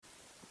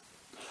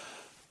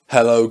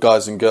Hello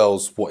guys and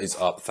girls, what is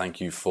up? Thank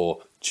you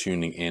for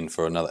tuning in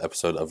for another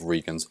episode of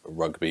Regan's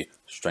Rugby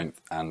Strength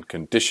and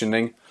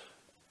Conditioning.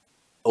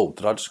 Oh,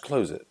 did I just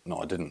close it? No,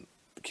 I didn't.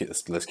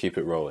 Let's keep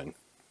it rolling.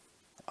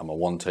 I'm a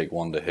one-take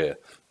wonder here.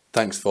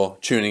 Thanks for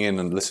tuning in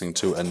and listening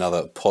to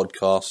another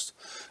podcast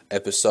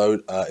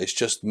episode. It's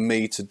just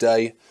me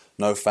today.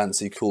 No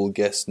fancy cool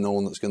guest, no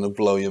one that's going to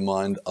blow your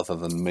mind other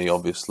than me,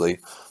 obviously.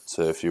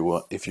 So if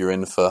you're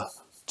in for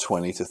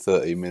 20 to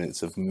 30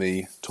 minutes of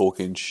me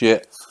talking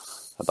shit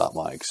about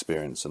my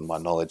experience and my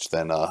knowledge,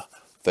 then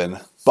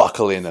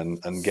buckle in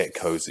and get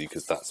cozy,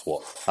 because that's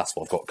what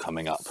I've got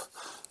coming up.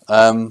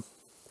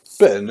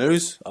 Bit of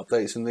news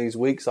updates in these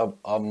weeks.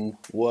 I'm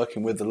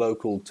working with the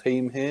local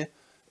team here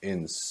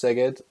in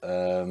Szeged.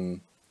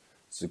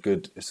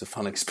 It's a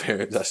fun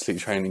experience actually,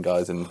 training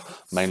guys in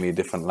mainly a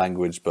different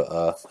language,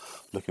 but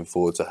looking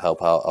forward to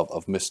help out.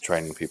 I've missed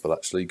training people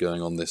actually,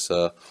 going on this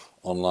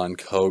online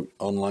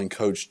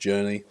coach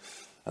journey.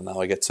 And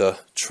now I get to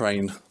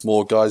train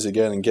more guys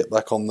again and get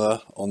back on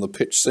the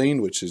pitch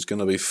scene, which is going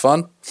to be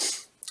fun.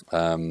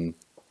 They've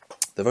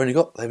only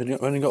got a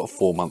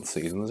 4-month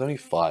season. There's only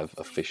 5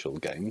 official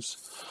games,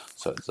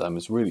 so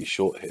it's really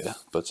short here.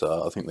 But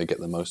I think they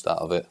get the most out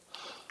of it.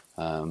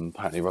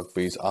 Apparently,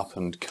 rugby's up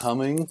and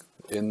coming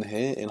in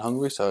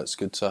Hungary, so it's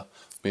good to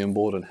be on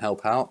board and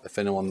help out. If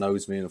anyone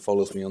knows me and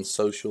follows me on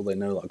social, they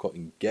know that I got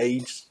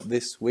engaged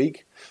this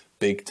week.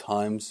 Big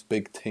times,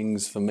 big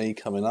things for me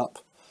coming up.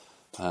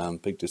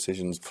 Big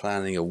decisions,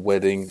 planning a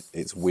wedding.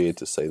 It's weird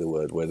to say the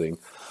word wedding,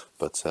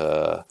 but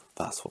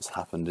that's what's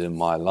happened in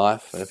my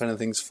life. And if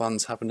anything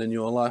fun's happened in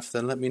your life,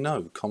 then let me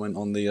know. Comment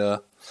on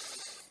the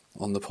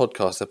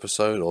podcast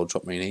episode, or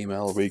drop me an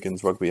email,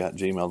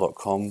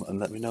 regansrugby@gmail.com, and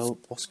let me know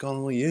what's going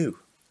on with you.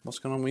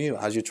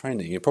 How's your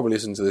training? You're probably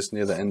listening to this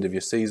near the end of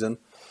your season.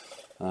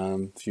 A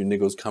few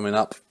niggles coming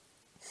up,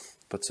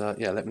 but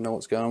let me know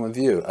what's going on with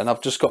you. And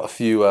I've just got a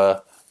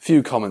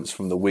few comments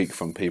from the week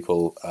from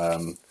people.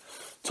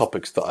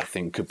 Topics that I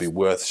think could be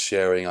worth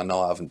sharing. I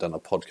know I haven't done a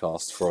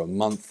podcast for a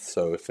month,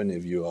 so if any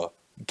of you are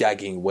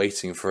gagging,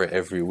 waiting for it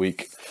every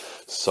week,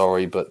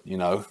 sorry, but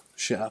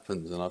shit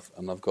happens, and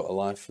I've got a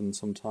life, and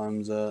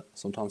sometimes I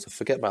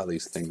forget about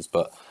these things.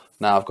 But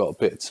now I've got a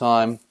bit of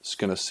time, just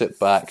gonna sit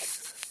back,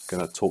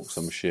 gonna talk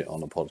some shit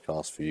on a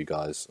podcast for you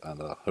guys, and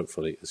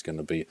hopefully it's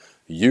gonna be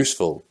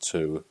useful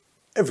to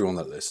everyone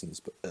that listens,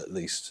 but at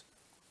least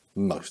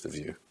most of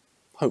you.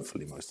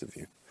 Hopefully most of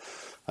you.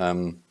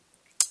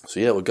 So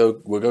yeah, we'll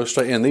go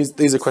straight in.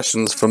 These are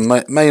questions from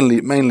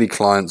mainly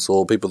clients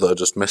or people that are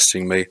just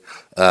messaging me,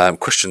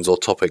 questions or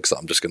topics that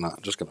I'm just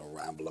gonna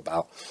ramble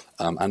about.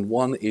 And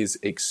one is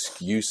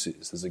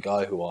excuses. There's a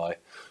guy who I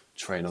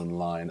train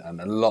online, and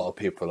a lot of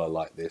people are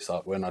like this.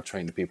 When I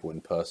trained people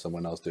in person,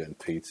 when I was doing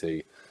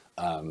PT,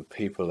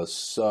 people are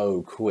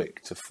so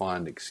quick to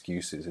find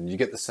excuses, and you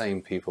get the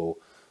same people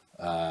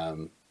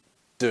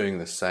doing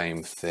the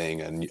same thing,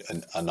 and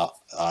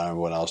I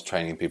remember when I was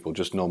training people,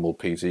 just normal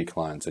PT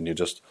clients, and you're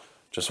just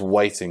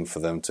waiting for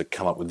them to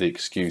come up with the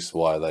excuse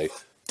why they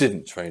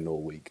didn't train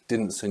all week,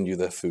 didn't send you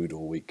their food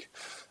all week,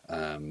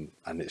 and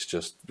it's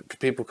just,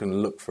 people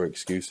can look for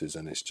excuses,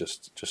 and it's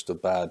just a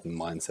bad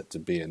mindset to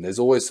be in. There's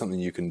always something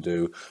you can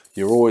do.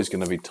 You're always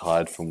going to be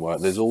tired from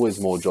work. There's always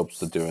more jobs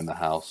to do in the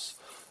house,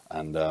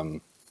 and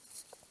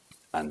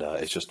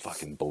it's just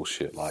fucking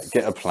bullshit. Like,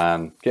 get a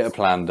plan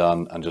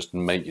done, and just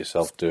make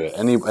yourself do it.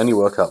 Any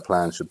workout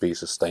plan should be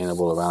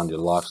sustainable around your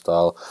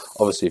lifestyle.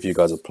 Obviously, if you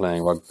guys are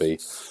playing rugby,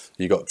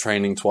 you got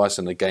training twice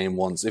and a game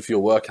once. If your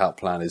workout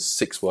plan is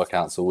 6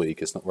 workouts a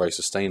week, it's not very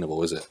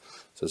sustainable, is it?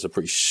 So it's a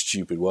pretty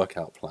stupid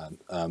workout plan.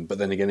 But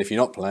then again, if you're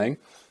not playing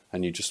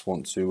and you just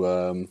want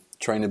to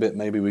train a bit,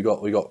 maybe we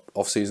got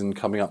off season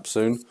coming up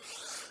soon.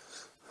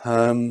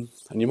 And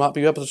you might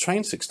be able to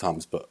train 6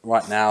 times, but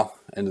right now,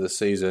 end of the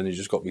season, you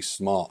just got to be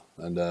smart.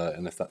 And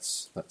if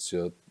that's what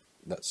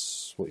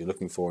you're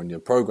looking for in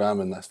your program,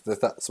 and if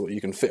that's what you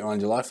can fit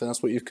around your life, then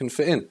that's what you can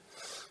fit in.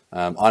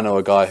 I know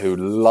a guy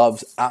who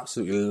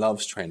absolutely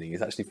loves training.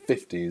 He's actually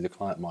 50. He's a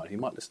client of mine. He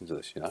might listen to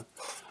this,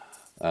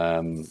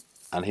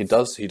 and he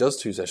does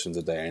 2 sessions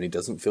a day, and he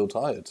doesn't feel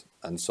tired.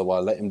 And so I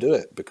let him do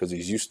it because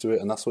he's used to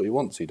it, and that's what he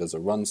wants. He does a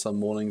run some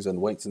mornings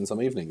and weights in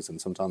some evenings, and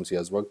sometimes he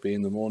has rugby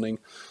in the morning,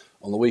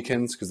 on the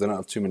weekends, because they don't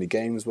have too many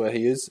games where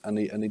he is, and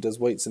he does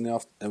weights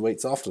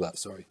weights after that.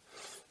 Sorry.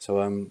 So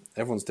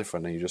everyone's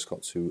different, and you just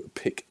got to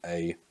pick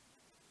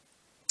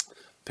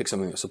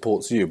something that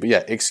supports you. But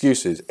yeah,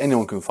 excuses.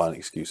 Anyone can find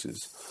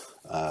excuses.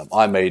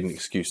 I made an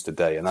excuse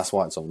today, and that's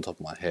why it's on top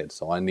of my head.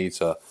 So I need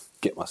to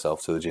get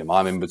myself to the gym.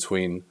 I'm in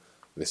between.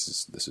 This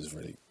is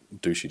really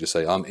douchey to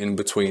say. I'm in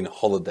between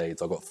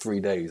holidays. I've got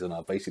 3 days, and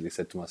I basically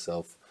said to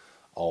myself,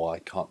 "Oh, I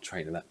can't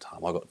train in that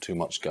time. I've got too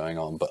much going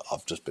on." But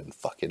I've just been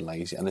fucking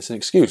lazy, and it's an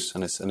excuse,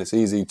 and it's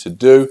easy to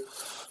do,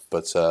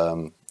 but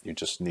you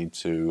just need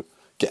to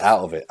get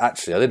out of it.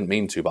 Actually, I didn't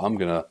mean to, but I'm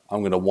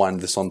gonna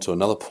wind this on to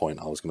another point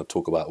I was going to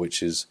talk about,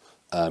 which is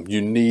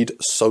you need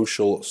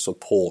social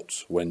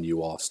support when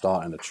you are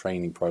starting a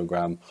training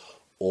program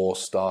or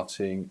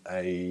starting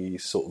a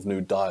sort of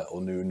new diet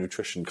or new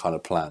nutrition kind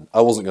of plan.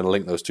 I wasn't going to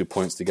link those 2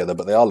 points together,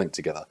 but they are linked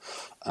together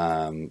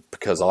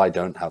because I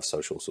don't have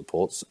social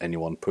supports,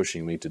 anyone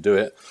pushing me to do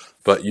it,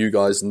 but you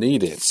guys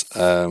need it.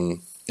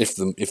 If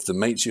the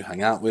mates you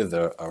hang out with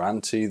are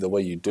anti the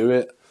way you do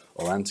it,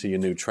 or anti your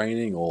new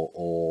training,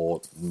 or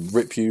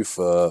rip you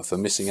for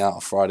missing out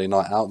a Friday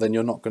night out, then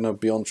you're not going to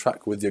be on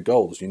track with your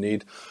goals. You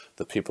need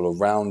the people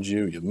around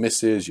you, your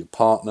missus, your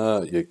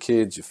partner, your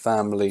kids, your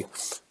family,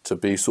 to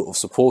be sort of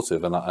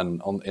supportive.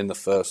 In the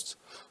first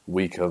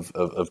week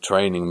of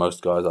training,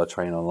 most guys I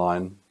train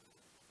online,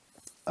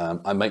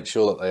 I make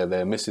sure that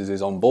their missus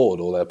is on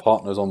board or their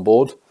partner's on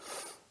board,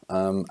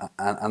 and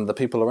the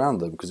people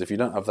around them. Because if you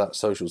don't have that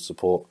social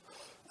support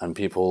and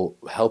people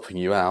helping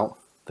you out,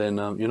 then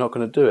you're not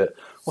going to do it.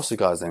 What's the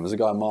guy's name? There's a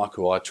guy, Mark,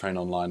 who I train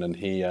online, and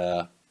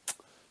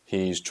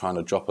he's trying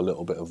to drop a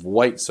little bit of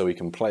weight so he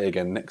can play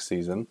again next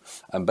season.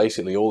 And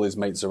basically, all his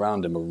mates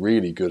around him are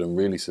really good and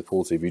really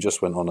supportive. He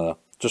just went on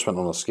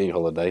a ski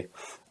holiday,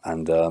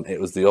 and it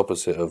was the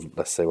opposite of,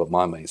 let's say, what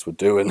my mates were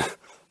doing.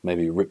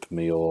 Maybe rip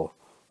me or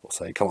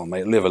say, "Come on,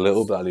 mate, live a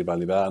little, blah, blah,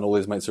 blah." And all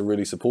his mates are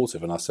really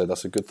supportive. And I said,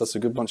 that's a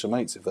good bunch of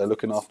mates. If they're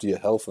looking after your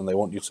health and they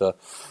want you to,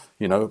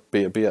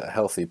 be at a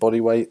healthy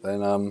body weight,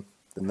 then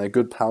they're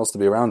good pals to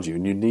be around you,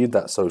 and you need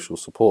that social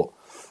support.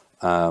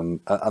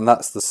 And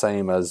that's the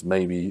same as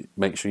maybe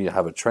make sure you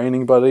have a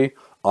training buddy.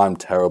 I'm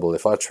terrible.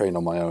 If I train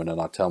on my own and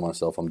I tell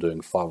myself I'm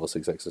doing 5 or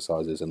 6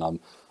 exercises and I'm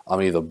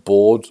either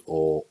bored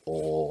or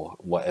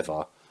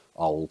whatever,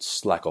 I'll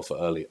slack off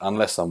early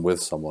unless I'm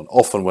with someone.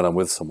 Often when I'm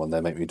with someone,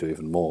 they make me do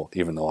even more,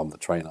 even though I'm the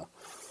trainer.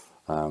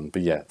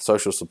 But yeah,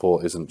 social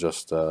support isn't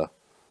just the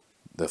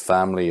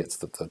family, it's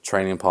the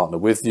training partner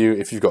with you.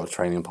 If you've got a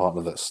training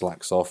partner that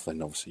slacks off,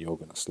 then obviously you're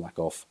going to slack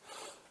off.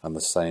 And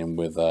the same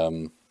with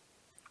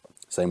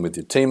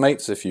your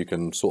teammates. If you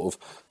can sort of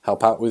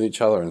help out with each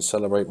other and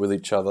celebrate with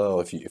each other,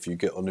 or if you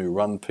get a new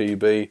run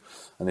PB,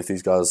 and if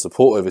these guys are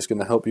supportive, it's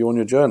going to help you on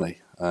your journey.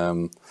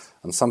 And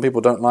some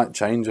people don't like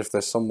change. If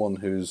there's someone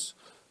who's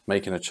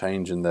making a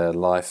change in their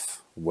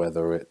life,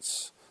 whether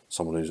it's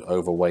someone who's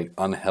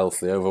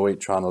unhealthy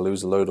overweight, trying to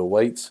lose a load of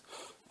weight,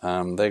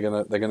 they're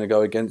gonna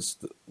go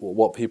against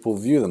what people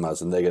view them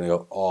as, and they're gonna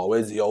go, "Oh,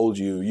 where's the old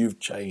you? You've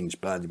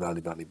changed, blah blah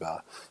blah blah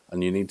blah."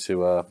 And you need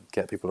to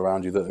get people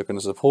around you that are going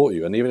to support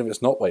you. And even if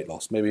it's not weight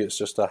loss, maybe it's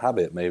just a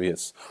habit, maybe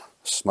it's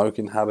a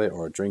smoking habit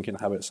or a drinking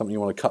habit, something you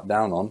want to cut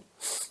down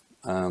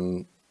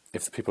on.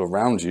 If the people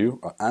around you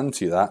are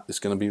anti that, it's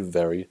going to be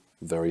very,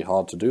 very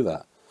hard to do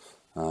that.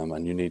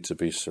 And you need to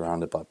be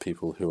surrounded by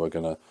people who are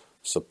going to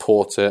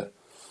support it.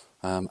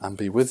 And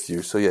be with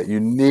you. So yeah,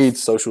 you need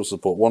social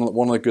support.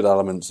 One of the good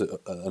elements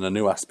and a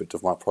new aspect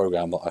of my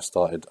program that I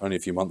started only a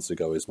few months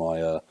ago is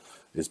my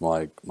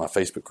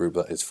Facebook group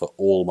that is for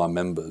all my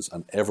members,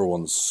 and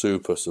everyone's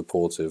super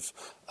supportive.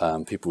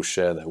 People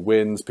share their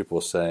wins. People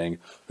are saying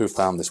who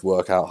found this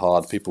workout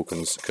hard. People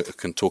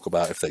can talk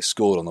about if they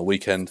scored on the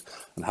weekend,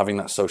 and having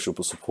that social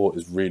support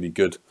is really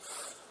good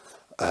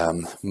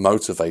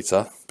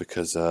motivator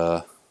because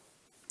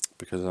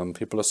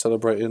people are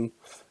celebrating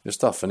your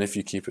stuff. And if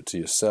you keep it to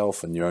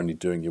yourself and you're only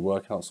doing your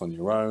workouts on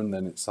your own,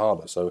 then it's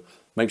harder. So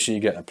make sure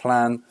you get a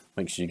plan,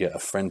 make sure you get a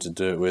friend to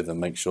do it with, and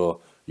make sure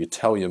you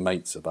tell your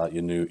mates about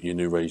your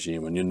new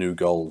regime and your new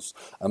goals.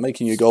 And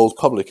making your goals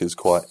public is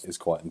quite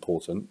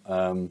important.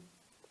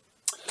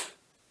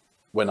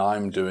 When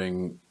I'm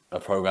doing a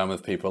program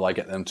with people, I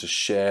get them to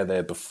share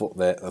their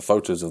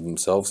photos of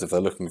themselves if they're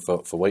looking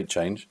for weight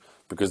change,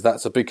 because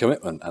that's a big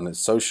commitment, and it's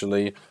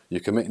socially, you're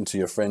committing to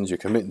your friends, you're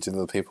committing to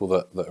the people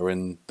that are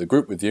in the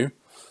group with you,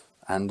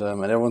 and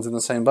everyone's in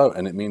the same boat,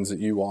 and it means that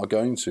you are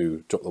going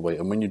to drop the weight.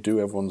 And when you do,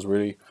 everyone's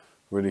really,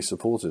 really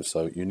supportive.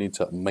 So you need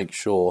to make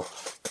sure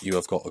that you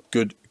have got a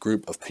good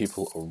group of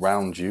people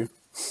around you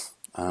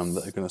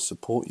that are going to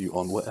support you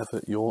on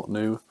whatever your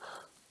new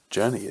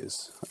journey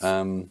is.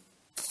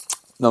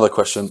 Another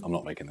question, I'm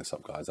not making this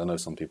up, guys. I know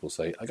some people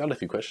say, I got a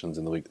few questions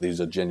in the week. These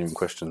are genuine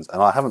questions,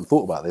 and I haven't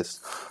thought about this.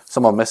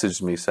 Someone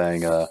messaged me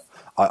saying, I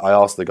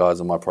asked the guys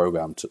on my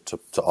program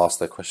to ask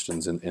their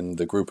questions in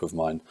the group of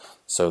mine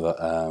so that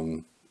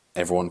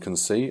everyone can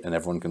see and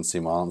everyone can see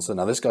my answer.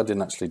 Now, this guy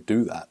didn't actually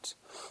do that.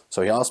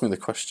 So he asked me the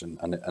question,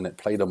 and it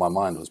played on my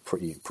mind. It was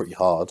pretty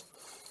hard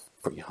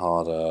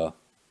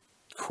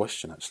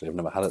question, actually. I've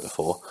never had it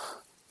before.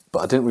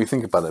 But I didn't really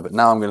think about it. But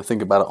now I'm going to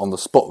think about it on the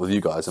spot with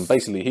you guys. And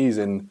basically, he's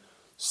in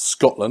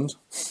Scotland,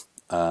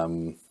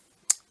 and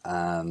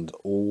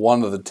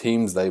one of the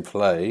teams they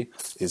play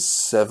is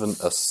a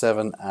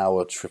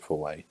 7-hour trip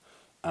away,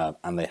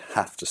 and they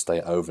have to stay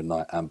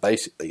overnight. And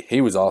basically, he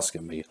was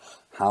asking me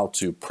how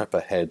to prep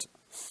ahead,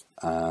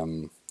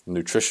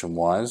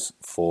 nutrition-wise,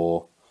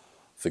 for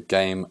the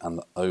game and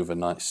the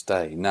overnight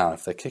stay. Now,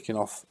 if they're kicking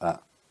off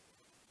at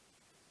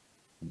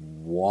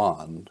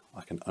 1,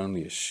 I can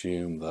only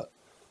assume that.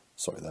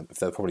 If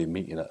they're probably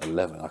meeting at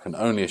 11, I can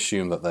only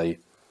assume that they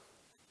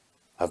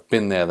have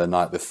been there the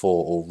night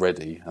before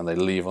already, and they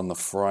leave on the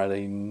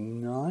Friday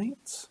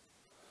night.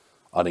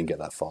 I didn't get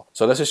that far.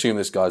 So let's assume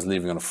this guy's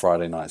leaving on a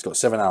Friday night. He's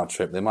got a 7-hour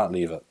trip. They might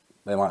leave at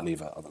They might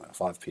leave at, I don't know,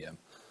 5 p.m.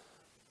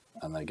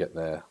 and they get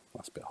there.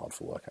 That's a bit hard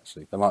for work,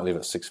 actually. They might leave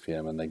at 6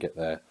 p.m. and they get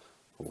there.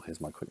 Oh,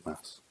 here's my quick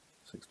maths.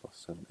 6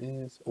 plus 7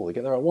 is... Oh, they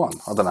get there at 1.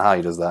 I don't know how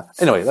he does that.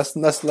 Anyway,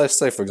 let's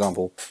say, for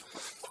example,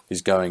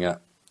 he's going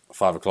at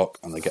 5 o'clock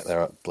and they get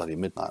there at bloody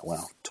midnight.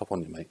 Wow, top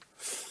on you, mate.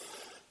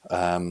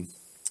 And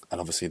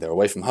obviously they're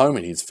away from home.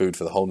 He needs food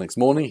for the whole next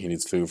morning. He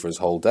needs food for his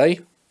whole day.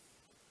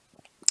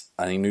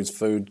 And he needs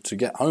food to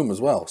get home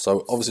as well.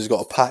 So obviously he's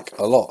got to pack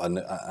a lot. And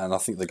I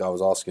think the guy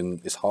was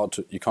asking, it's hard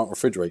to... You can't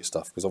refrigerate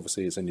stuff because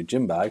obviously it's in your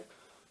gym bag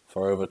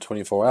for over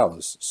 24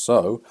 hours.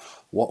 So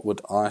what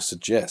would I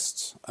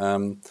suggest?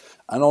 And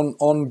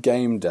on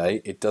game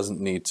day, it doesn't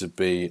need to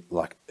be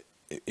like...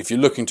 If you're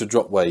looking to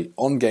drop weight,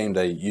 on game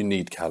day, you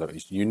need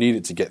calories. You need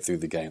it to get through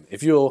the game.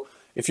 If you're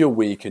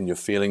weak and you're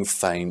feeling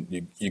faint,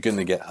 you're going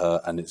to get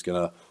hurt, and it's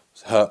going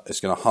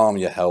to harm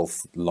your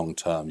health long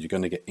term. You're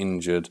going to get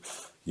injured.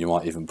 You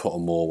might even put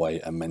on more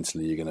weight, and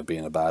mentally you're going to be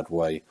in a bad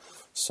way.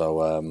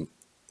 So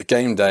the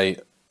game day,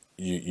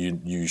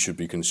 you should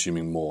be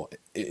consuming more.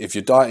 If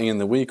you're dieting in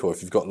the week, or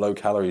if you've got low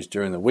calories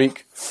during the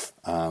week,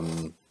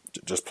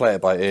 just play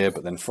it by ear.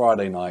 But then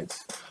Friday night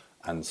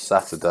and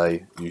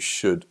Saturday, you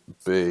should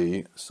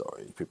be...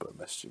 Sorry, people are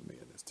messaging me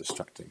and it's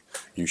distracting.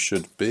 You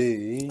should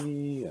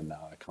be... And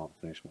now I can't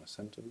finish my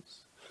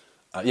sentence.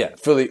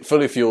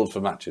 Fully fueled for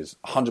matches,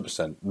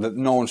 100%.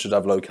 No one should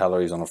have low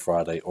calories on a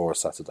Friday or a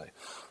Saturday.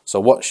 So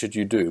what should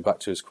you do? Back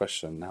to his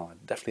question. Now, I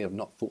definitely have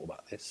not thought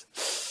about this.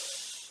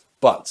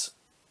 But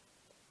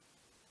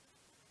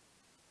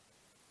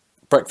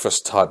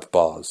breakfast type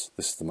bars.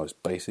 This is the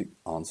most basic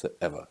answer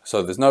ever.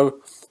 So there's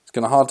no... It's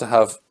going to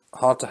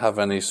hard to have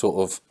any sort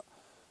of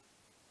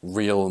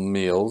real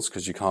meals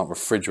because you can't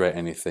refrigerate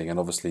anything, and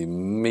obviously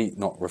meat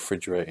not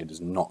refrigerated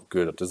is not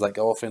good. Does that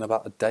go off in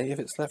about a day if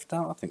it's left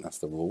out? I think that's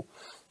the rule.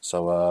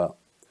 So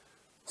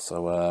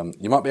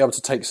you might be able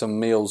to take some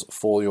meals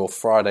for your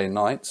Friday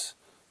night,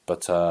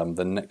 but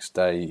the next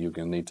day you're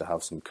going to need to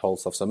have some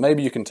cold stuff. So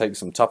maybe you can take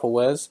some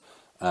Tupperwares.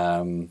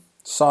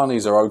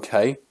 Sarnies are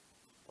okay.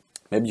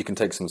 Maybe you can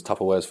take some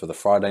Tupperwares for the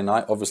Friday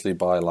night. Obviously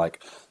by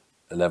like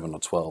 11 or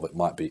 12 it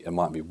might be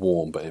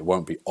warm, but it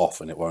won't be off,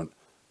 and it won't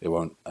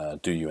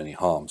do you any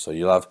harm. So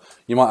you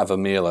might have a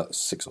meal at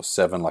 6 or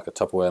 7, like a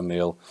Tupperware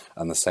meal,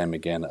 and the same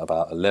again at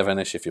about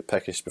 11ish if you're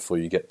peckish before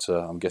you get to,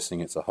 I'm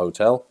guessing it's a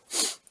hotel.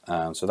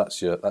 So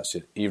that's your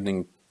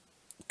evening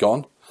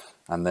gone,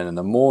 and then in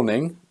the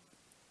morning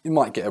you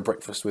might get a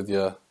breakfast with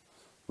your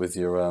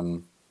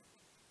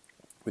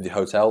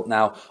hotel.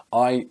 Now,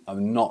 I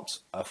am not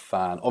a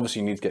fan.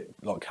 Obviously, you need to get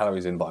a lot of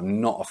calories in, but I'm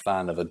not a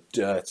fan of a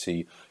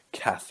dirty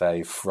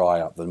cafe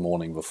fry up the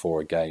morning before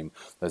a game.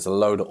 There's a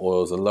load of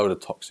oils, a load of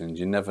toxins.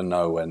 You never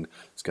know when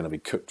it's going to be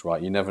cooked right.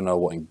 You never know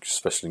what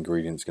special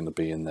ingredients going to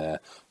be in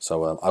there.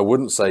 So I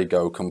wouldn't say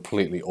go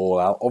completely all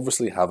out.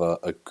 Obviously, have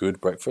a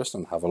good breakfast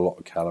and have a lot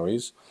of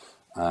calories.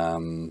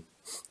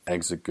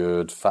 Eggs are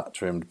good. Fat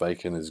trimmed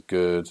bacon is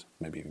good.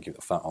 Maybe even keep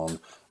the fat on.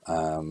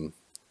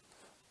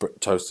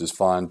 Toast is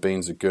fine.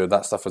 Beans are good.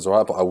 That stuff is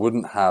alright. But I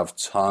wouldn't have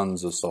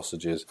tons of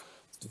sausages,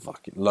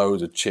 fucking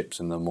loads of chips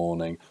in the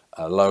morning,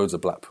 loads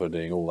of black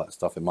pudding, all that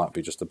stuff. It might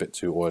be just a bit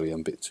too oily and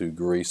a bit too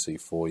greasy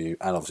for you,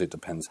 and obviously it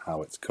depends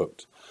how it's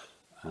cooked.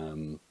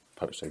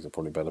 Poached eggs are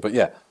probably better, but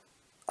yeah,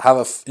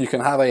 you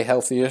can have a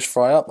healthy-ish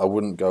fry up. I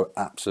wouldn't go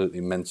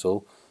absolutely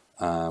mental,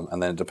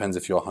 and then it depends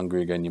if you're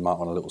hungry again. You might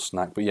want a little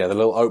snack, but yeah, the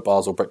little oat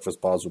bars or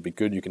breakfast bars would be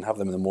good. You can have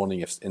them in the morning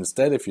if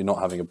you're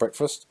not having a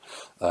breakfast.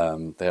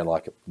 They're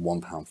like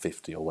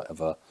 £1.50 or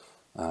whatever.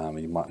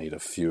 You might need a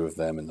few of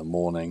them in the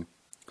morning.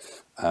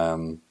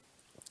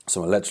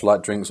 Some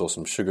electrolyte drinks or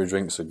some sugar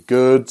drinks are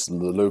good.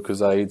 The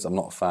Lucozades. I'm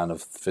not a fan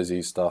of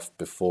fizzy stuff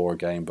before a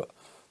game, but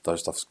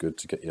those stuff's good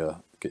to get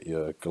your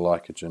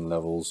glycogen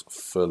levels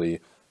fully.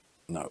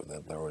 No,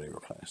 they're already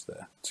replenished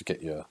there. To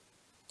get your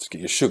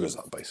sugars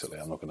up, basically.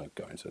 I'm not going to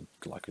go into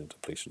glycogen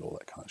depletion, all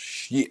that kind of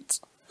shit.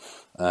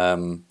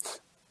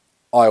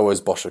 I always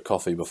bosh a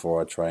coffee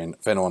before I train.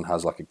 If anyone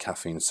has like a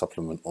caffeine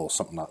supplement or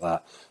something like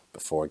that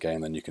before a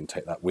game, then you can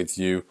take that with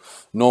you.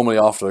 Normally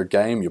after a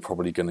game, you're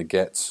probably going to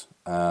get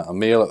a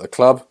meal at the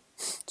club,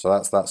 so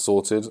that's that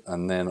sorted.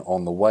 And then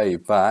on the way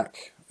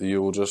back,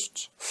 you'll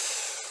just...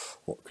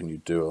 What can you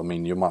do? I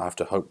mean, you might have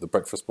to hope the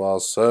breakfast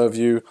bars serve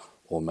you,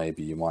 or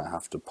maybe you might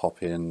have to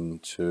pop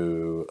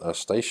into a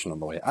station on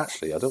the way.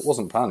 Actually,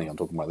 wasn't planning on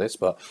talking about this,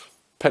 but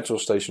petrol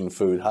station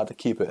food, how to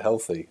keep it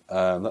healthy.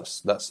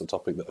 That's the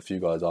topic that a few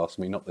guys asked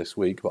me, not this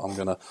week, but I'm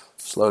going to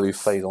slowly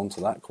fade on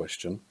to that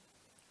question.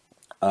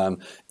 It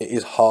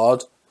is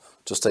hard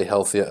to stay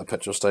healthy at a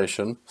petrol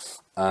station,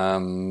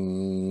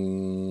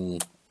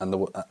 and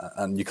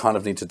you kind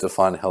of need to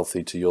define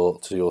healthy to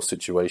your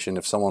situation.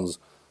 If someone's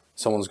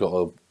got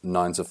a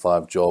 9 to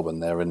 5 job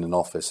and they're in an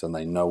office and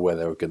they know where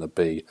they're going to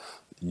be,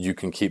 you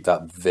can keep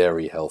that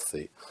very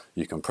healthy.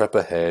 You can prep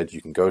ahead,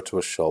 you can go to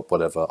a shop,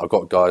 whatever. I've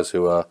got guys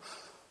who are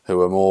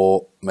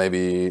more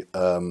maybe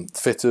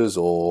fitters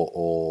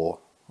or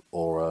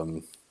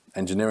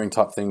engineering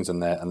type things,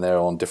 and they're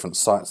on different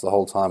sites the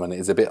whole time, and it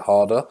is a bit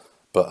harder.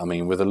 But I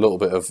mean, with a little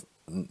bit of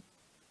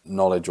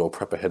knowledge or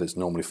prep ahead, it's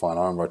normally fine.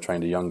 I remember I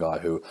trained a young guy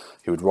who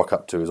he would rock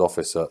up to his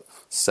office at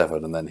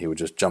 7 and then he would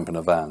just jump in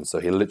a van. So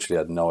he literally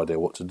had no idea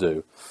what to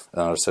do.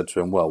 And I said to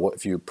him, well, what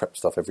if you prep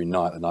stuff every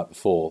night, the night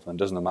before? Then it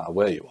doesn't matter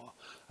where you are.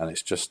 And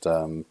it's just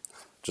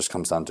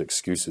comes down to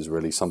excuses,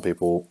 really. Some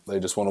people, they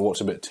just want to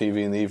watch a bit of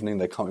TV in the evening.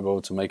 They can't be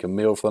bothered to make a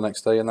meal for the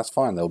next day, and that's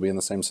fine. They'll be in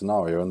the same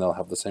scenario and they'll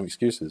have the same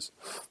excuses.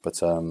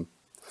 But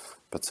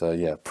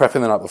yeah,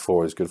 prepping the night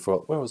before is good for...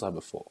 Where was I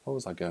before? Where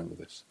was I going with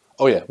this?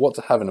 Oh yeah, what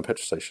to have in a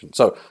petrol station.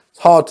 So it's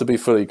hard to be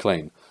fully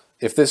clean.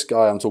 If this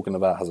guy I'm talking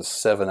about has a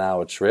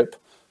 7-hour trip,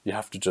 you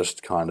have to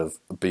just kind of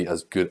be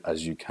as good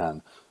as you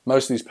can.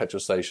 Most of these petrol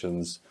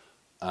stations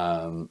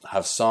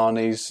have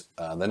sarnies.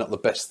 They're not the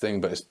best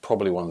thing, but it's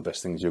probably one of the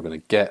best things you're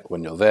going to get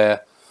when you're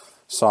there.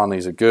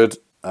 Sarnies are good.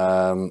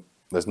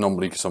 There's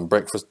normally some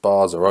breakfast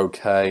bars are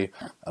okay,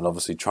 and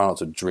obviously try not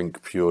to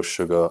drink pure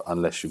sugar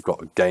unless you've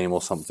got a game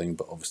or something.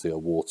 But obviously a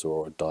water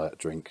or a diet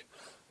drink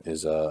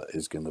is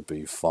going to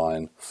be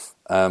fine.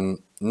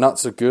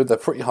 Nuts are good. They're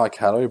pretty high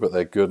calorie, but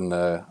they're good, and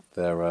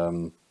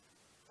they're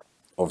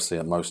obviously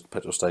at most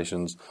petrol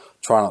stations.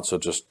 Try not to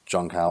just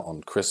junk out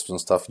on crisps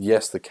and stuff.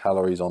 Yes, the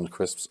calories on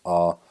crisps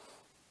are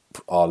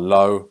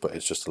low, but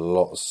it's just a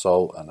lot of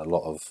salt and a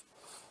lot of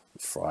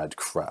fried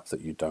crap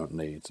that you don't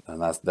need.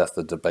 And that's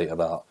the debate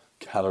about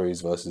calories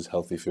versus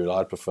healthy food.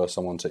 I'd prefer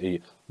someone to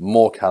eat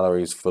more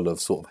calories full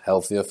of sort of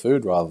healthier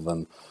food rather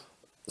than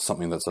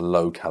something that's a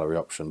low calorie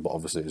option, but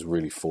obviously it's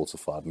really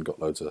fortified and got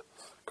loads of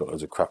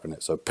crap in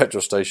it. So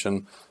petrol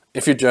station,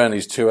 if your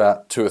journey's 2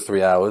 or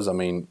 3 hours, I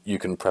mean, you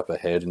can prep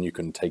ahead and you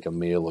can take a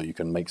meal or you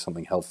can make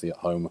something healthy at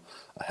home,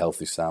 a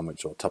healthy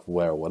sandwich or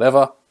Tupperware or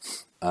whatever.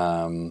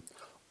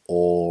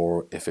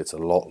 Or if it's a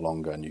lot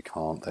longer and you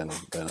can't, then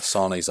a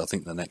sarni's, I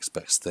think, the next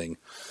best thing.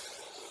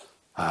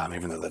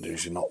 Even though they're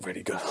usually not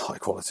really good, high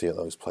quality at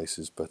those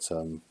places. But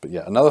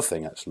yeah, another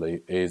thing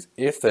actually is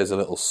if there's a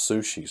little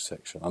sushi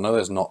section. I know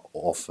there's not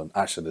often.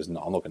 Actually, there's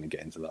not. I'm not going to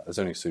get into that. There's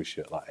only sushi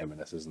at like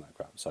M&S, isn't that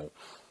crap? So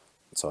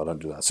I don't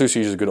do that. Sushi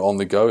is good on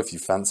the go if you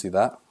fancy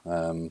that.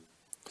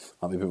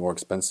 Might be a bit more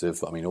expensive,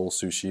 but I mean, all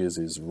sushi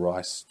is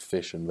rice,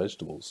 fish, and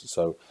vegetables.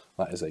 So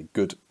that is a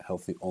good,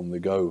 healthy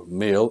on-the-go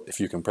meal if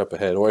you can prep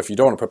ahead. Or if you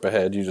don't want to prep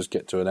ahead, you just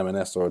get to an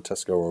M&S or a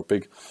Tesco or a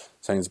big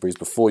Sainsbury's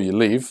before you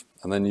leave,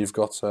 and then you've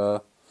got 2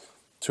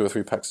 or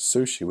 3 packs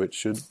of sushi, which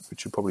should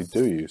probably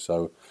do you.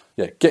 So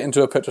yeah, get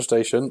into a petrol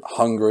station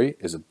hungry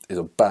is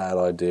a bad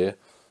idea.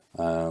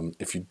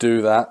 If you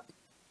do that,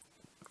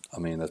 I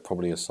mean, there's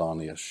probably a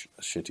sarnie, a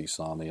shitty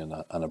sarnie,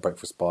 and a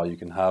breakfast bar you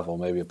can have, or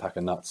maybe a pack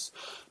of nuts.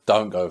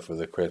 Don't go for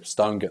the crisps.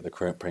 Don't get the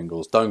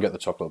Pringles. Don't get the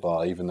chocolate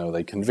bar, even though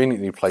they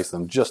conveniently place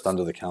them just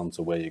under the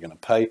counter where you're going to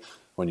pay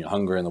when you're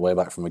hungry on the way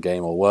back from a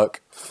game or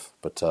work.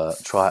 But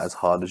try as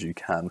hard as you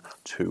can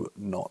to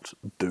not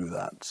do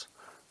that.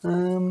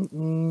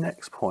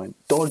 Next point,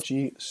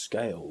 dodgy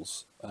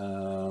scales.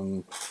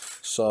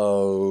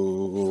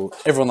 So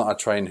everyone that I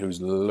train who's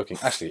looking,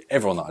 actually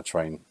everyone that I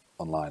train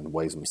online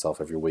weighs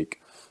himself every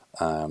week.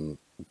 You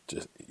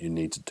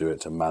need to do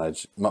it to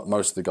manage.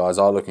 Most of the guys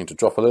are looking to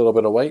drop a little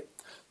bit of weight,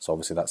 so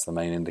obviously that's the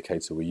main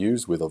indicator we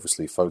use, with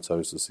obviously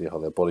photos to see how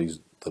their bodies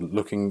are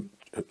looking,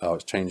 how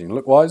it's changing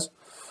look-wise.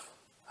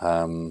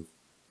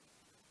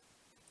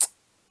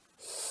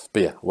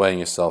 But yeah, weighing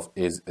yourself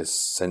is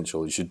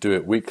essential. You should do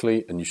it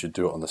weekly, and you should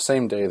do it on the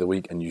same day of the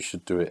week, and you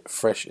should do it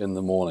fresh in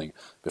the morning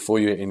before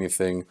you eat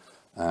anything.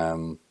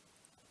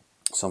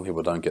 Some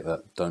people don't get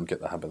the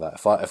habit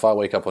of that. If I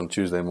wake up on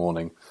Tuesday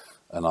morning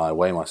and I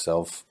weigh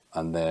myself,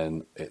 and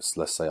then it's,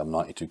 let's say I'm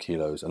 92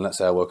 kilos, and let's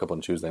say I woke up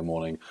on Tuesday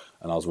morning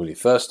and I was really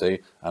thirsty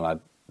and I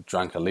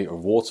drank a litre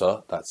of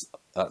water, that's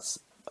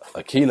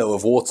a kilo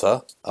of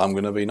water, I'm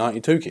going to be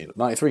 93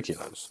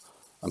 kilos.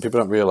 And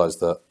people don't realise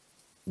that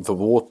the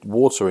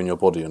water in your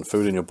body and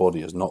food in your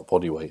body is not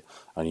body weight,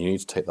 and you need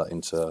to take that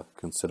into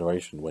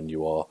consideration when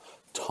you are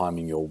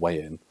timing your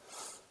weigh-in.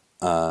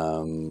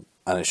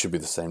 And it should be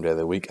the same day of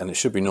the week, and it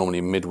should be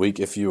normally midweek.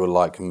 If you were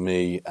like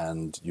me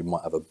and you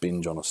might have a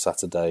binge on a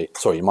Saturday,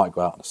 you might go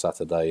out on a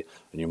Saturday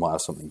and you might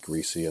have something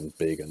greasy and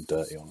big and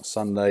dirty on a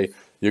Sunday,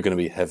 you're going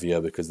to be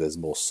heavier because there's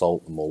more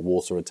salt and more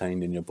water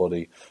retained in your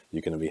body.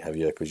 You're going to be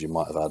heavier because you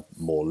might have had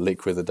more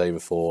liquid the day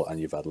before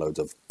and you've had loads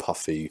of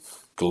puffy,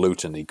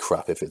 gluten-y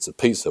crap if it's a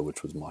pizza,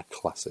 which was my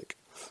classic.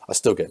 I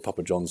still get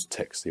Papa John's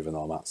texts even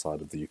though I'm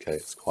outside of the UK.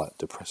 It's quite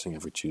depressing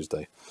every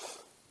Tuesday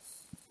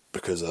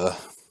because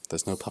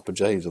there's no Papa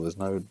J's or there's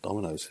no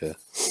Domino's here.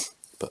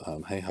 But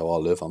hey, how I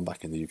live. I'm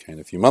back in the UK in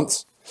a few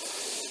months.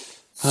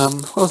 Where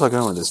was I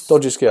going with this?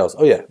 Dodgy scales.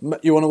 Oh yeah,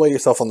 you want to weigh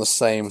yourself on the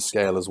same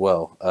scale as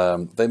well.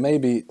 They may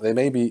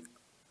be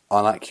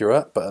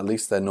inaccurate, but at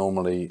least they're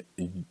normally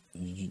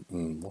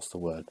what's the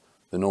word?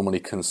 They're normally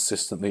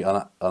consistently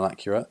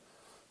inaccurate.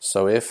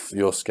 So if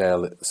your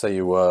scale, say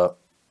you were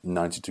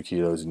 92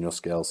 kilos and your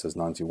scale says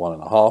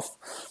 91.5,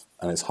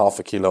 and it's half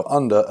a kilo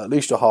under, at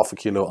least you're half a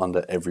kilo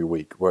under every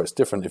week. Where it's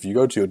different if you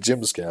go to your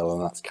gym scale and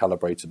that's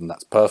calibrated and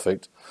that's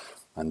perfect,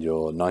 and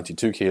you're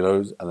 92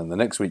 kilos, and then the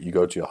next week you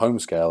go to your home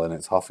scale and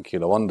it's half a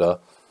kilo under,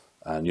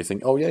 and you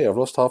think, oh yeah, I've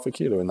lost half a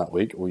kilo in that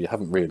week. Well, you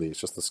haven't really.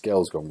 It's just the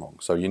scale's gone wrong.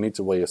 So you need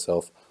to weigh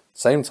yourself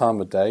same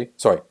time of day.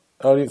 Sorry,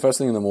 early first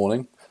thing in the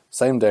morning,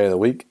 same day of the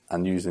week,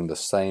 and using the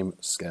same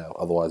scale.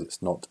 Otherwise,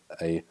 it's not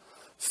a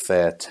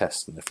fair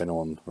test. And if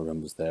anyone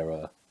remembers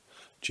their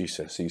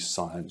GCSE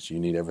science, you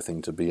need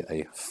everything to be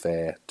a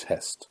fair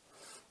test,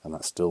 and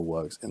that still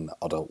works in the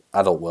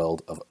adult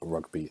world of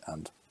rugby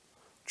and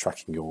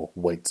tracking your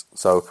weight.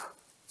 So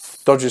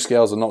dodgy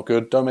scales are not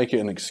good. Don't make it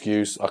an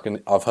excuse.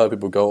 I've heard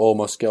people go, "Oh,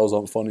 my scales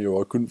aren't funny,"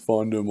 or "I couldn't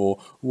find them," or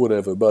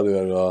whatever. Blah,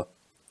 blah, blah.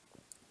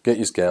 Get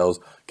your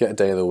scales. Get a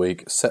day of the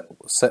week. Set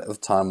the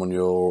time on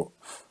your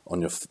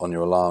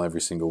alarm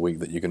every single week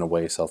that you're going to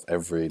weigh yourself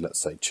every,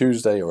 let's say,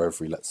 Tuesday, or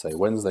every, let's say,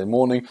 Wednesday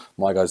morning.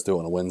 My guys do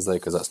it on a Wednesday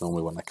because that's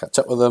normally when I catch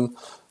up with them,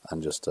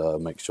 and just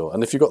make sure.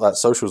 And if you've got that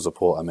social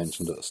support I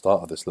mentioned at the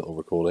start of this little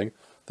recording,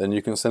 then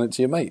you can send it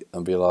to your mate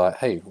and be like,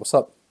 "Hey, what's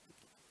up,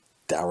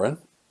 Darren?"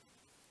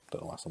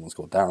 Don't know why someone's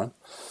called Darren.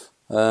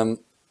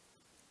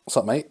 What's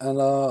up, mate? And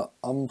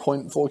I'm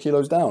 0.4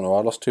 kilos down, or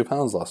I lost 2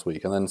 pounds last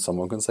week. And then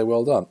someone can say,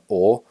 well done.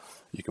 Or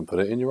you can put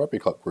it in your rugby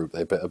club group.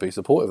 They better be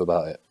supportive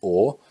about it.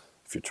 Or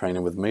if you're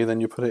training with me, then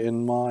you put it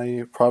in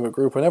my private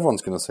group, and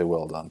everyone's going to say,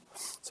 well done.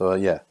 So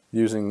yeah,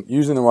 using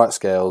the right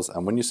scales,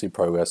 and when you see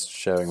progress,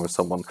 sharing with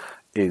someone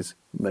is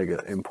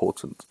mega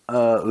important.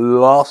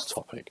 Last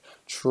topic,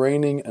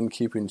 training and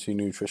keeping to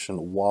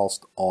nutrition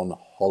whilst on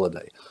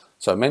holiday.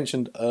 So I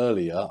mentioned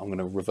earlier, I'm going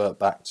to revert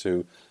back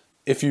to,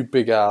 if you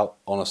big out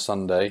on a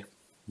Sunday,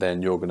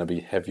 then you're going to be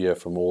heavier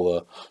from all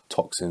the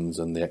toxins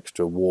and the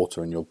extra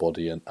water in your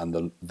body,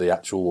 and the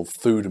actual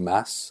food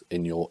mass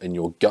in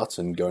your gut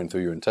and going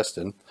through your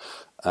intestine.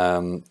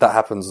 That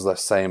happens the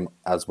same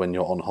as when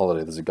you're on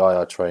holiday. There's a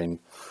guy I train,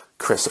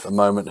 Chris, at the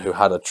moment, who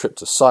had a trip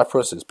to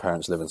Cyprus. His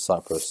parents live in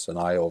Cyprus, and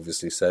I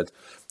obviously said,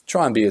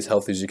 try and be as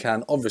healthy as you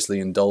can.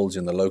 Obviously indulge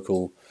in the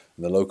local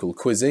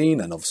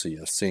cuisine, and obviously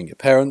you're seeing your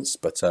parents,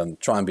 but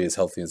try and be as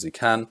healthy as you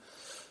can.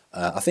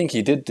 I think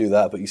he did do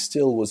that, but he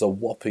still was a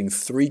whopping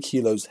 3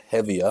 kilos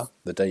heavier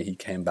the day he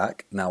came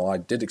back. Now, I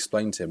did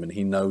explain to him, and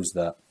he knows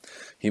that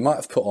he might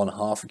have put on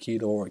half a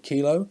kilo or a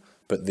kilo,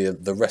 but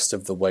the rest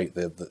of the weight,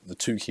 the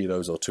 2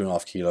 kilos or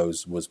 2.5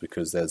 kilos, was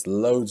because there's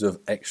loads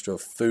of extra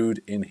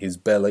food in his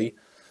belly.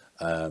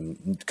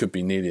 Could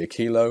be nearly a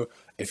kilo.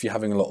 If you're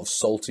having a lot of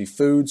salty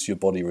foods, your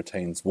body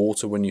retains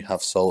water when you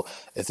have salt.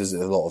 If there's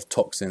a lot of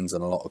toxins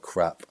and a lot of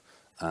crap,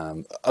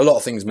 a lot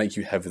of things make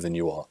you heavier than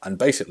you are. And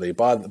basically,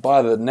 by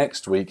the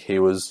next week, he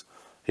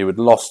had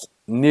lost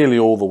nearly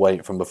all the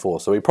weight from before.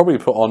 So he probably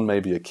put on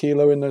maybe a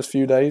kilo in those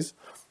few days,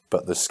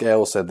 but the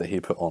scale said that he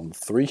put on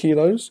 3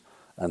 kilos,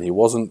 and he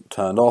wasn't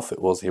turned off.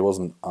 He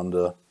wasn't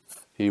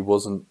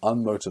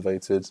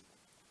unmotivated.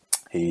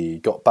 He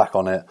got back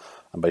on it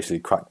and basically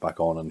cracked back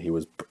on, and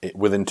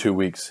within 2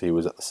 weeks he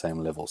was at the same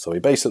level. So he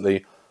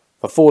basically,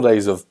 for 4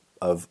 days of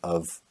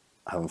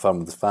having fun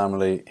with his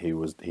family,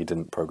 he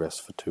didn't progress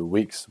for 2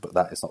 weeks, but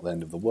that is not the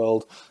end of the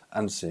world.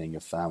 And seeing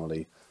your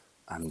family,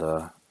 and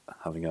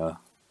having a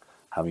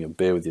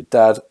beer with your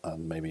dad,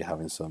 and maybe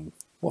having some,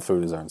 what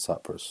food is there in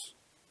Cyprus?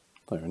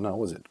 I don't even know.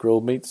 Was it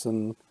grilled meats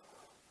and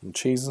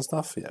cheese and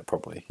stuff? Yeah,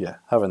 probably. Yeah,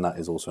 having that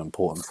is also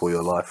important for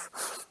your life.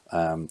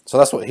 So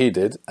that's what he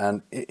did.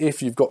 And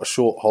if you've got a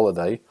short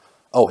holiday,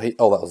 that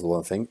was the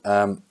one thing.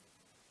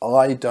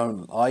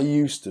 I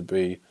used to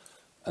be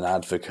an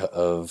advocate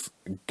of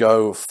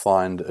go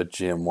find a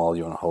gym while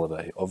you're on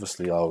holiday.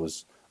 Obviously, I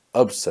was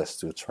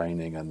obsessed with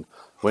training, and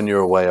when you're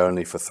away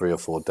only for 3 or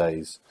 4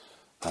 days,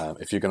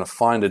 if you're going to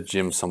find a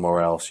gym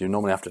somewhere else, you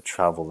normally have to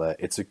travel there.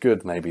 It's a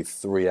good maybe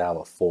 4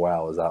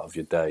 hours out of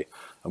your day.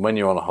 And when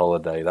you're on a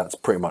holiday, that's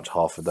pretty much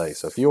half a day.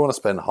 So if you want to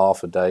spend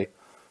half a day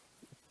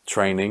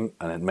training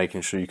and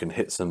making sure you can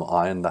hit some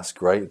iron, that's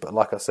great. But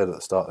like I said at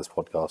the start of this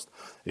podcast,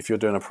 if you're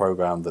doing a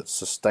program that's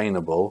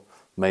sustainable,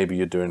 maybe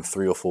you're doing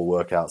 3 or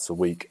 4 workouts a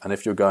week. And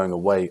if you're going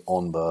away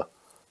on the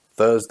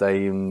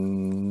Thursday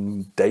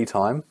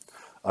daytime,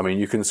 I mean,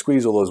 you can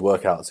squeeze all those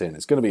workouts in.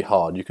 It's going to be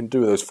hard. You can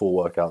do those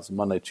 4 workouts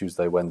Monday,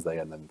 Tuesday, Wednesday,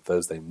 and then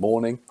Thursday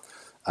morning.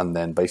 And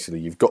then basically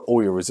you've got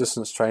all your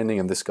resistance training,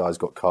 and this guy's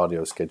got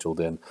cardio scheduled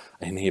in,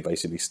 and he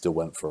basically still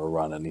went for a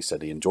run, and he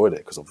said he enjoyed it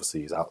because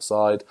obviously he's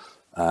outside,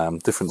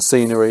 different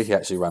scenery. He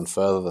actually ran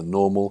further than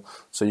normal.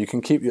 So you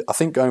can I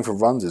think going for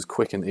runs is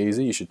quick and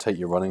easy. You should take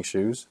your running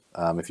shoes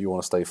if you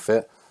want to stay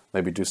fit,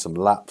 maybe do some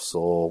laps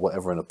or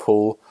whatever in a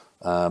pool.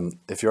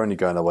 If you're only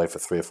going away for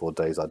 3 or 4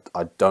 days,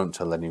 I don't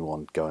tell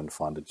anyone go and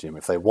find a gym.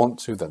 If they want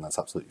to, then that's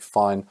absolutely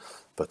fine.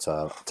 But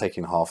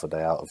taking half a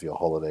day out of your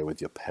holiday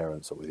with your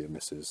parents or with your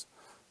missus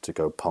to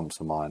go pump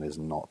some iron is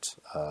not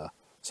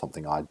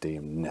something I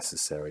deem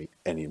necessary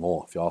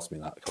anymore. If you asked me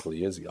that a couple of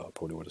years ago, I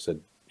probably would have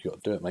said, you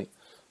got to do it, mate.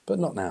 But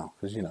not now,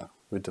 because,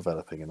 we're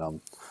developing,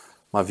 and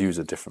my views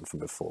are different from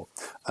before.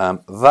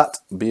 That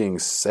being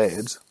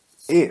said,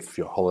 if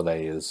your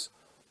holiday is,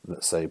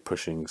 let's say,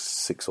 pushing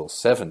 6 or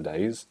 7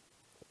 days,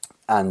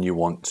 and you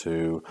want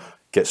to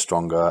get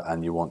stronger,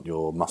 and you want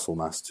your muscle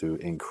mass to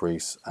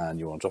increase, and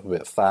you want to drop a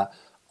bit of fat,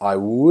 I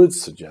would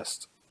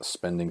suggest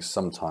spending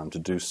some time to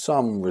do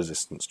some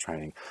resistance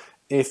training.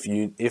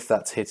 if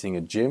that's hitting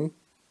a gym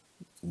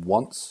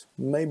once,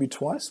 maybe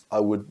twice, I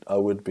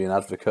would be an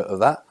advocate of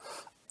that.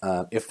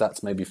 If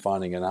that's maybe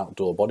finding an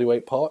outdoor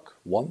bodyweight park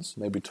once,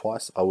 maybe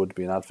twice, I would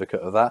be an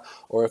advocate of that.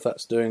 Or if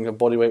that's doing a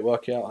bodyweight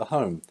workout at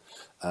home.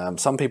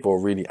 Some people are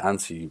really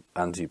anti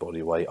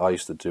bodyweight. I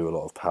used to do a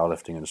lot of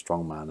powerlifting and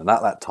strongman, and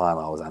at that time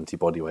I was anti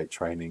bodyweight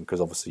training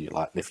because obviously you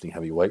like lifting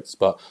heavy weights.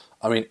 But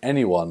I mean,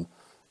 anyone,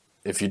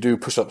 if you do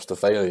push-ups to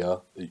failure,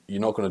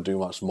 you're not going to do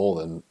much more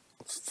than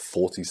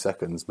 40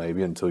 seconds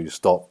maybe until you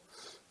stop.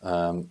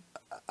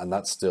 And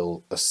that's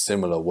still a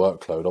similar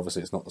workload.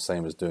 Obviously, it's not the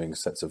same as doing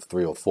sets of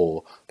 3 or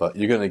 4, but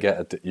you're going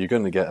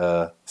to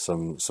get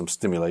some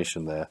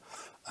stimulation there.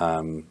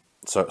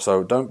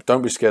 So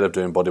don't be scared of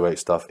doing bodyweight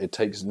stuff. It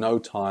takes no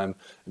time.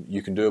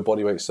 You can do a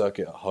bodyweight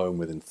circuit at home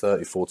within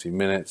 30, 40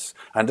 minutes,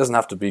 and it doesn't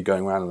have to be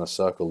going around in a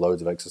circle,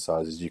 loads of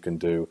exercises. You can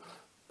do,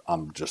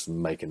 I'm just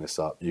making this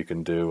up, you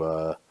can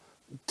do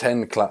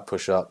 10 clap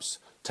push-ups,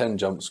 10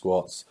 jump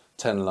squats,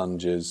 10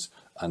 lunges,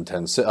 and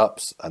 10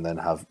 sit-ups, and then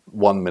have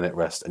 1 minute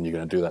rest, and you're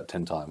going to do that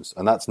 10 times.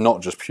 And that's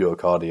not just pure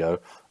cardio.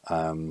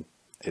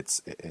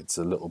 It's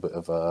a little bit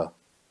of a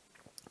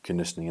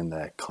conditioning in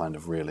there, kind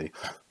of, really,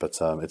 but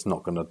it's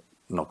not going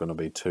to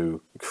be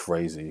too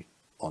crazy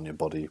on your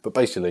body. But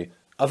basically,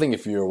 I think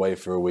if you're away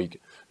for a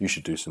week, you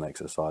should do some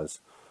exercise.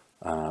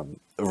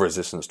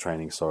 Resistance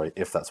training,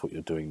 if that's what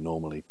you're doing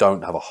normally.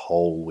 Don't have a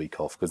whole week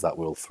off, because that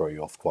will throw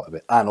you off quite a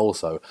bit. And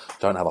also,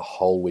 don't have a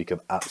whole week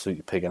of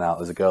absolutely pigging out.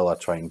 There's a girl I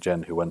trained,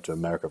 Jen, who went to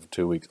America for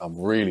 2 weeks. I'm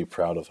really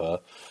proud of her,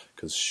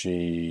 because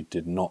she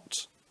did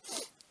not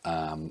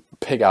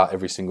pig out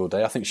every single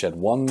day. I think she had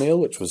one meal,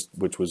 which was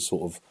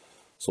sort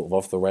of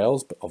off the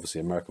rails, but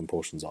obviously American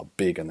portions are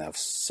big and they have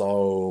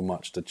so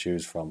much to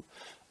choose from,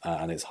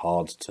 and it's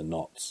hard to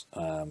not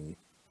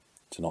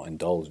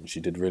indulge. And she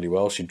did really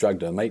well. She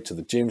dragged her mate to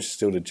the gym. She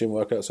still did gym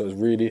workouts, so it was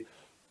really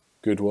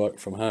good work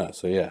from her.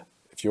 So yeah,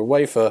 if you're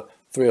away for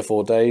 3 or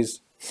 4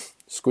 days,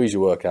 squeeze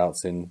your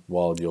workouts in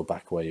while you're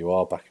back where you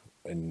are, back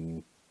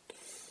in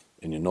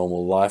your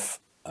normal life.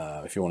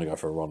 If you want to go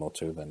for a run or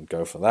two, then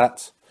go for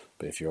that.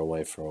 But if you're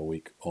away for a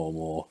week or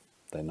more,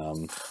 then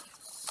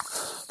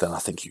I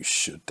think you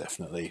should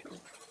definitely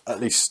at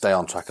least stay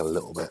on track a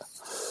little bit.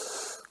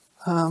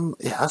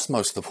 Yeah, that's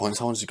most of the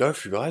points I wanted to go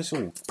through, guys.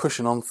 Ooh,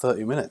 pushing on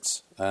 30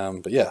 minutes.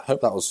 But yeah,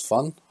 hope that was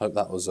fun. Hope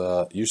that was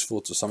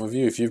useful to some of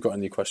you. If you've got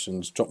any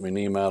questions, drop me an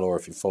email, or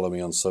if you follow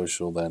me on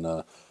social, then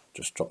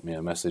just drop me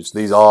a message.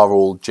 These are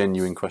all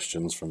genuine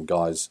questions from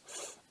guys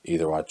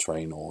either I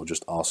train or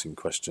just asking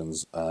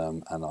questions.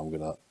 And I'm going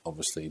to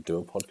obviously do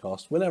a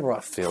podcast whenever I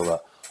feel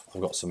that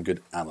I've got some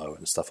good ammo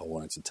and stuff I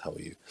wanted to tell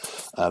you.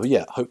 But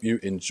yeah, hope you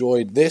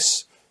enjoyed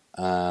this.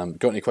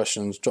 Got any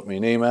questions, drop me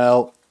an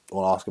email.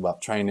 Want to ask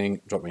about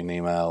training, drop me an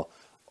email.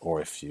 Or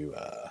if you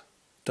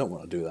don't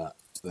want to do that,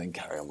 then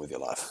carry on with your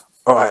life.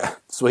 All right,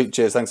 sweet.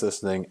 Cheers. Thanks for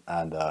listening,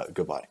 and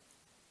goodbye.